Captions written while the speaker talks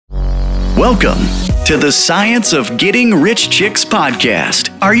Welcome to the Science of Getting Rich Chicks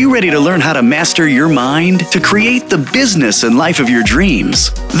podcast. Are you ready to learn how to master your mind to create the business and life of your dreams?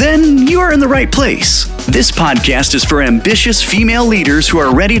 Then you are in the right place. This podcast is for ambitious female leaders who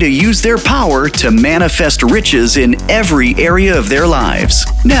are ready to use their power to manifest riches in every area of their lives.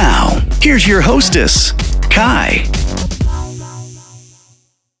 Now, here's your hostess, Kai.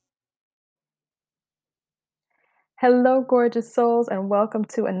 Hello, gorgeous souls, and welcome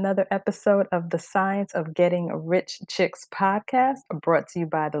to another episode of the Science of Getting Rich Chicks podcast, brought to you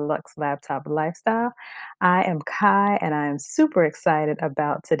by the Lux Laptop Lifestyle. I am Kai, and I am super excited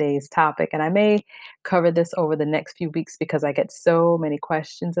about today's topic. And I may cover this over the next few weeks because I get so many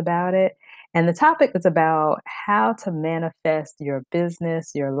questions about it. And the topic is about how to manifest your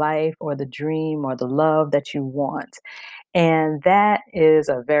business, your life, or the dream, or the love that you want. And that is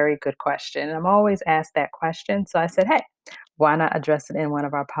a very good question. I'm always asked that question. So I said, hey, why not address it in one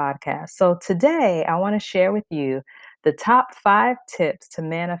of our podcasts? So today I want to share with you the top 5 tips to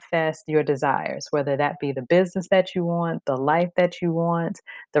manifest your desires, whether that be the business that you want, the life that you want,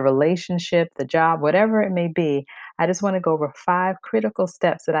 the relationship, the job, whatever it may be. I just want to go over 5 critical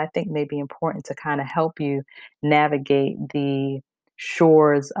steps that I think may be important to kind of help you navigate the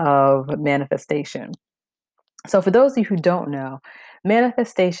shores of manifestation. So, for those of you who don't know,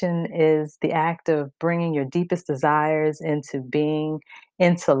 manifestation is the act of bringing your deepest desires into being,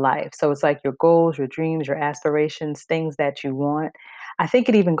 into life. So, it's like your goals, your dreams, your aspirations, things that you want. I think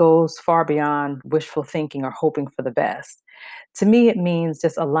it even goes far beyond wishful thinking or hoping for the best. To me, it means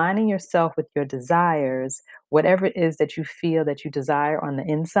just aligning yourself with your desires, whatever it is that you feel that you desire on the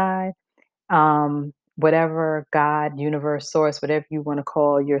inside. Whatever God, universe, source, whatever you want to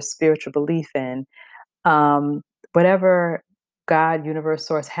call your spiritual belief in, um, whatever God, universe,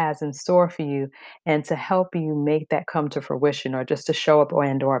 source has in store for you, and to help you make that come to fruition, or just to show up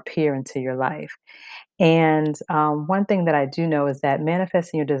or appear into your life. And one thing that I do know is that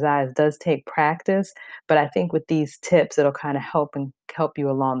manifesting your desires does take practice, but I think with these tips, it'll kind of help you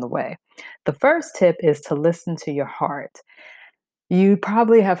along the way. The first tip is to listen to your heart. You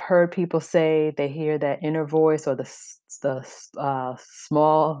probably have heard people say they hear that inner voice, or the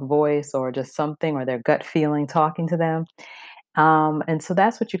small voice, or just something, or their gut feeling talking to them. And so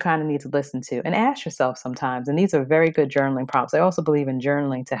that's what you kind of need to listen to and ask yourself sometimes. And these are very good journaling prompts. I also believe in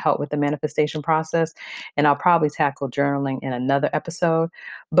journaling to help with the manifestation process. And I'll probably tackle journaling in another episode.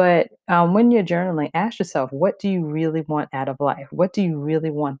 But when you're journaling, ask yourself, what do you really want out of life? What do you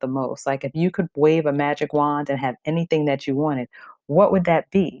really want the most? Like, if you could wave a magic wand and have anything that you wanted, what would that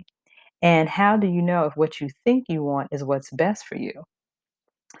be? And how do you know if what you think you want is what's best for you?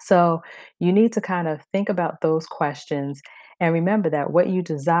 So you need to kind of think about those questions and remember that what you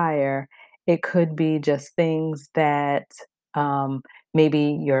desire, it could be just things that um,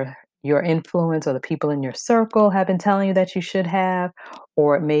 maybe your influence or the people in your circle have been telling you that you should have,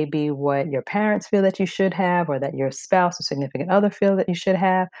 or it may be what your parents feel that you should have, or that your spouse or significant other feel that you should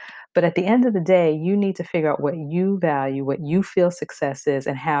have. But at the end of the day, you need to figure out what you value, what you feel success is,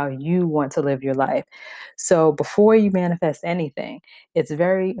 and how you want to live your life. So before you manifest anything, it's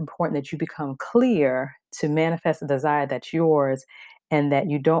very important that you become clear to manifest a desire that's yours, and that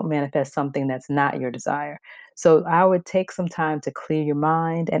you don't manifest something that's not your desire. So I would take some time to clear your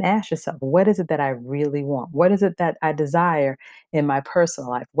mind and ask yourself, what is it that I really want? What is it that I desire in my personal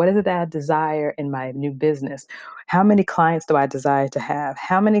life? What is it that I desire in my new business? How many clients do I desire to have?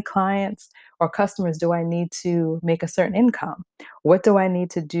 How many clients or customers do I need to make a certain income? What do I need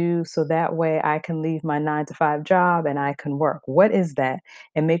to do so that way I can leave my 9 to 5 job and I can work? What is that?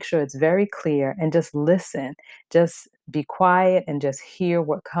 And make sure it's very clear, and just listen. Just be quiet and just hear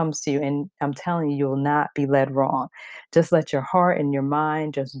what comes to you. And I'm telling you, you will not be led wrong. Just let your heart and your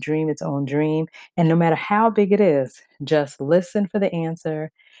mind just dream its own dream. And no matter how big it is, just listen for the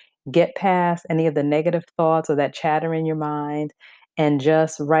answer. Get past any of the negative thoughts or that chatter in your mind, and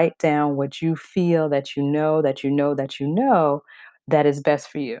just write down what you feel that you know, that you know, that you know that is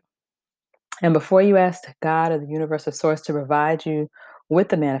best for you. And before you ask God or the universe or source to provide you with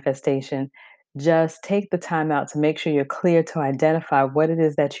the manifestation, just take the time out to make sure you're clear to identify what it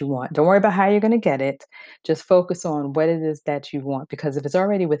is that you want. Don't worry about how you're going to get it. Just focus on what it is that you want. Because if it's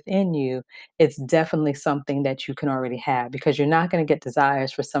already within you, it's definitely something that you can already have. Because you're not going to get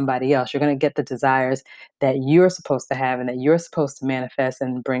desires for somebody else. You're going to get the desires that you're supposed to have and that you're supposed to manifest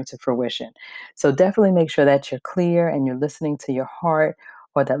and bring to fruition. So definitely make sure that you're clear and you're listening to your heart,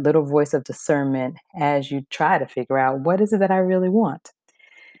 or that little voice of discernment, as you try to figure out, what is it that I really want?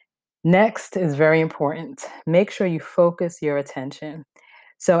 Next is very important. Make sure you focus your attention.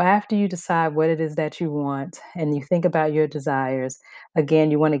 So after you decide what it is that you want and you think about your desires, again,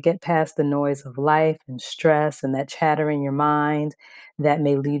 you want to get past the noise of life and stress and that chatter in your mind that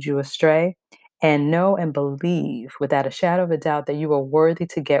may lead you astray. And know and believe without a shadow of a doubt that you are worthy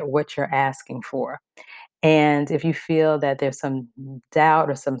to get what you're asking for. And if you feel that there's some doubt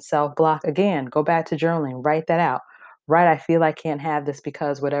or some self block, again, go back to journaling, write that out. Write, I feel I can't have this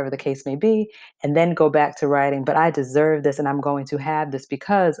because whatever the case may be. And then go back to writing, but I deserve this and I'm going to have this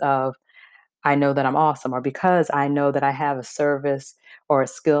because of I know that I'm awesome or because I know that I have a service or a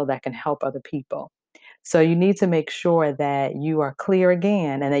skill that can help other people. So you need to make sure that you are clear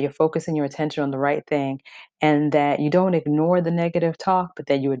again and that you're focusing your attention on the right thing and that you don't ignore the negative talk, but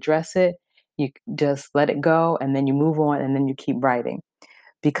that you address it. Just let it go and then you move on and then you keep writing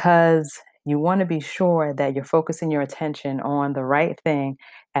because you want to be sure that you're focusing your attention on the right thing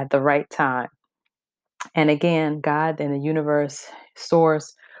at the right time. And again, God and the universe,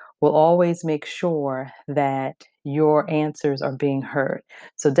 source, will always make sure that your answers are being heard.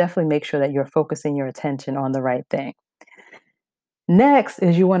 So definitely make sure that you're focusing your attention on the right thing. Next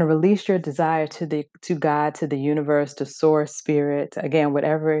is you want to release your desire to God, to the universe, to source, spirit, again,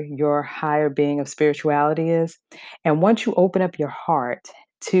 whatever your higher being of spirituality is. And once you open up your heart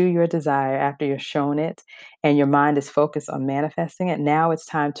to your desire after you're shown it and your mind is focused on manifesting it, now it's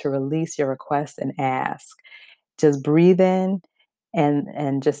time to release your request and ask. Just breathe in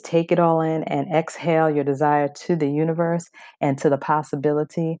and just take it all in and exhale your desire to the universe and to the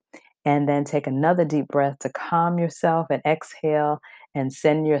possibility. And then take another deep breath to calm yourself and exhale and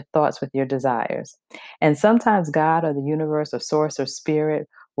send your thoughts with your desires. And sometimes God or the universe or source or spirit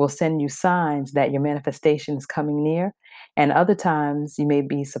will send you signs that your manifestation is coming near. And other times you may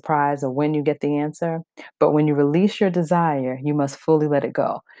be surprised of when you get the answer. But when you release your desire, you must fully let it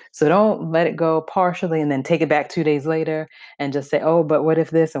go. So don't let it go partially and then take it back 2 days later and just say, oh, but what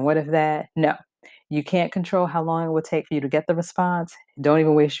if this and what if that? No, you can't control how long it will take for you to get the response. Don't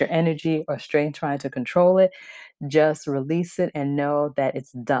even waste your energy or strength trying to control it. Just release it and know that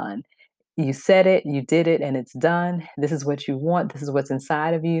it's done. You said it, you did it, and it's done. This is what you want. This is what's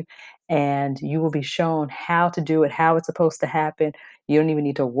inside of you. And you will be shown how to do it, how it's supposed to happen. You don't even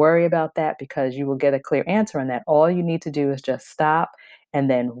need to worry about that because you will get a clear answer on that. All you need to do is just stop and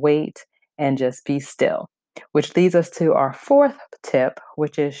then wait and just be still, which leads us to our fourth tip,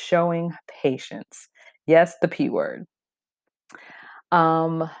 which is showing patience. Yes, the P word.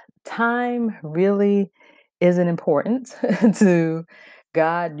 Um, Time really isn't important to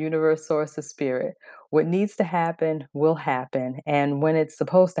God, universe, source, or spirit. What needs to happen will happen. And when it's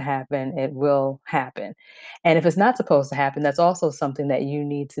supposed to happen, it will happen. And if it's not supposed to happen, that's also something that you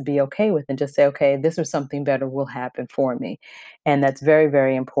need to be okay with and just say, okay, this or something better will happen for me. And that's very,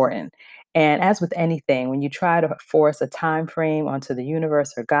 very important. And as with anything, when you try to force a time frame onto the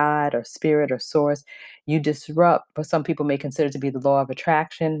universe or God or spirit or source, you disrupt what some people may consider to be the law of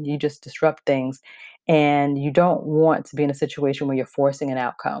attraction. You just disrupt things. And you don't want to be in a situation where you're forcing an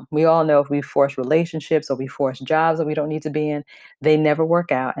outcome. We all know if we force relationships or we force jobs that we don't need to be in, they never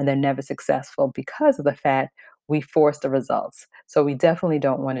work out and they're never successful because of the fact we force the results. So we definitely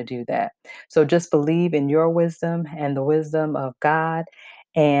don't want to do that. So just believe in your wisdom and the wisdom of God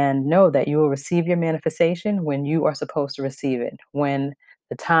and know that you will receive your manifestation when you are supposed to receive it, when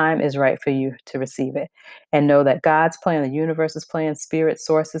the time is right for you to receive it. And know that God's plan, the universe's plan, spirit,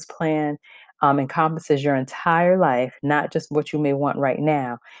 source's plan encompasses your entire life, not just what you may want right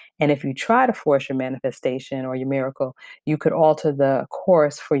now. And if you try to force your manifestation or your miracle, you could alter the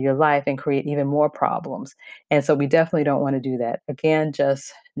course for your life and create even more problems. And so we definitely don't want to do that. Again,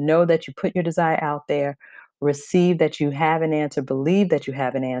 just know that you put your desire out there, receive that you have an answer, believe that you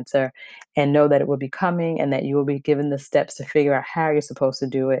have an answer, and know that it will be coming and that you will be given the steps to figure out how you're supposed to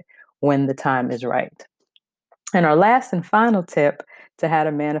do it when the time is right. And our last and final tip to how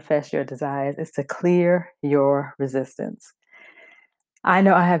to manifest your desires is to clear your resistance. I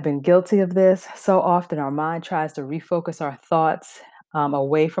know I have been guilty of this. So often our mind tries to refocus our thoughts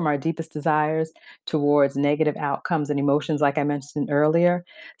away from our deepest desires towards negative outcomes and emotions, like I mentioned earlier.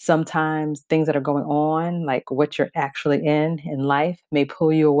 Sometimes things that are going on, like what you're actually in life, may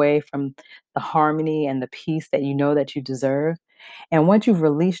pull you away from the harmony and the peace that you know that you deserve. And once you've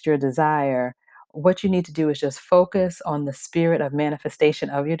released your desire, what you need to do is just focus on the spirit of manifestation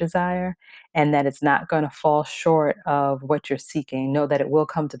of your desire and that it's not going to fall short of what you're seeking. Know that it will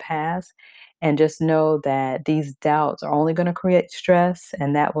come to pass. And just know that these doubts are only going to create stress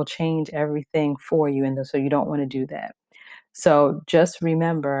and that will change everything for you. And so you don't want to do that. So just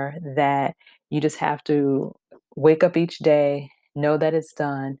remember that you just have to wake up each day, know that it's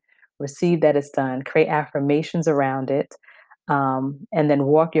done, receive that it's done, create affirmations around it, and then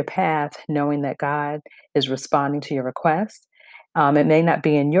walk your path knowing that God is responding to your request. It may not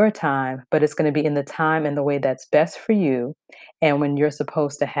be in your time, but it's going to be in the time and the way that's best for you and when you're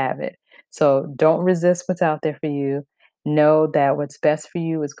supposed to have it. So don't resist what's out there for you. Know that what's best for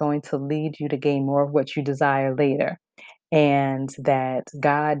you is going to lead you to gain more of what you desire later, and that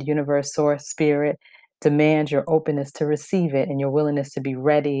God, universe, source, spirit demands your openness to receive it and your willingness to be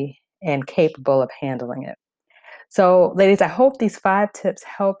ready and capable of handling it. So, ladies, I hope these 5 tips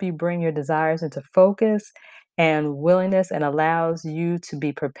help you bring your desires into focus and willingness and allows you to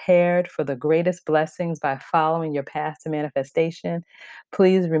be prepared for the greatest blessings by following your path to manifestation.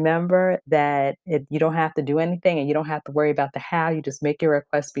 Please remember that you don't have to do anything and you don't have to worry about the how. You just make your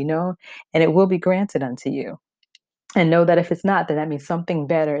request be known and it will be granted unto you. And know that if it's not, then that means something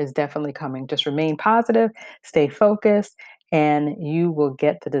better is definitely coming. Just remain positive, stay focused, and you will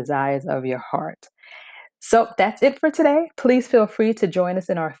get the desires of your heart. So that's it for today. Please feel free to join us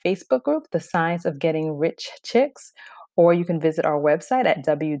in our Facebook group, The Science of Getting Rich Chicks, or you can visit our website at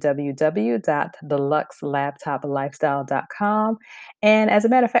www.deluxelaptoplifestyle.com. And as a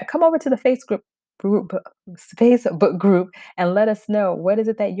matter of fact, come over to the Facebook group and let us know, what is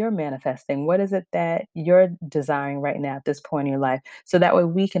it that you're manifesting? What is it that you're desiring right now at this point in your life? So that way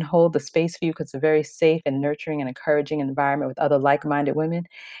we can hold the space for you, because it's a very safe and nurturing and encouraging environment with other like-minded women.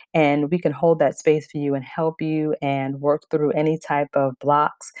 And we can hold that space for you and help you and work through any type of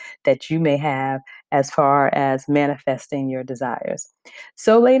blocks that you may have as far as manifesting your desires.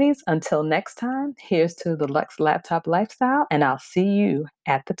 So, ladies, until next time, here's to the Lux Laptop Lifestyle, and I'll see you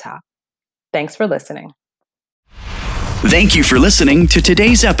at the top. Thanks for listening. Thank you for listening to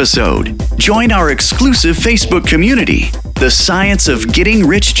today's episode. Join our exclusive Facebook community, The Science of Getting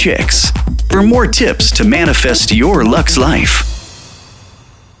Rich Chicks, for more tips to manifest your Lux life.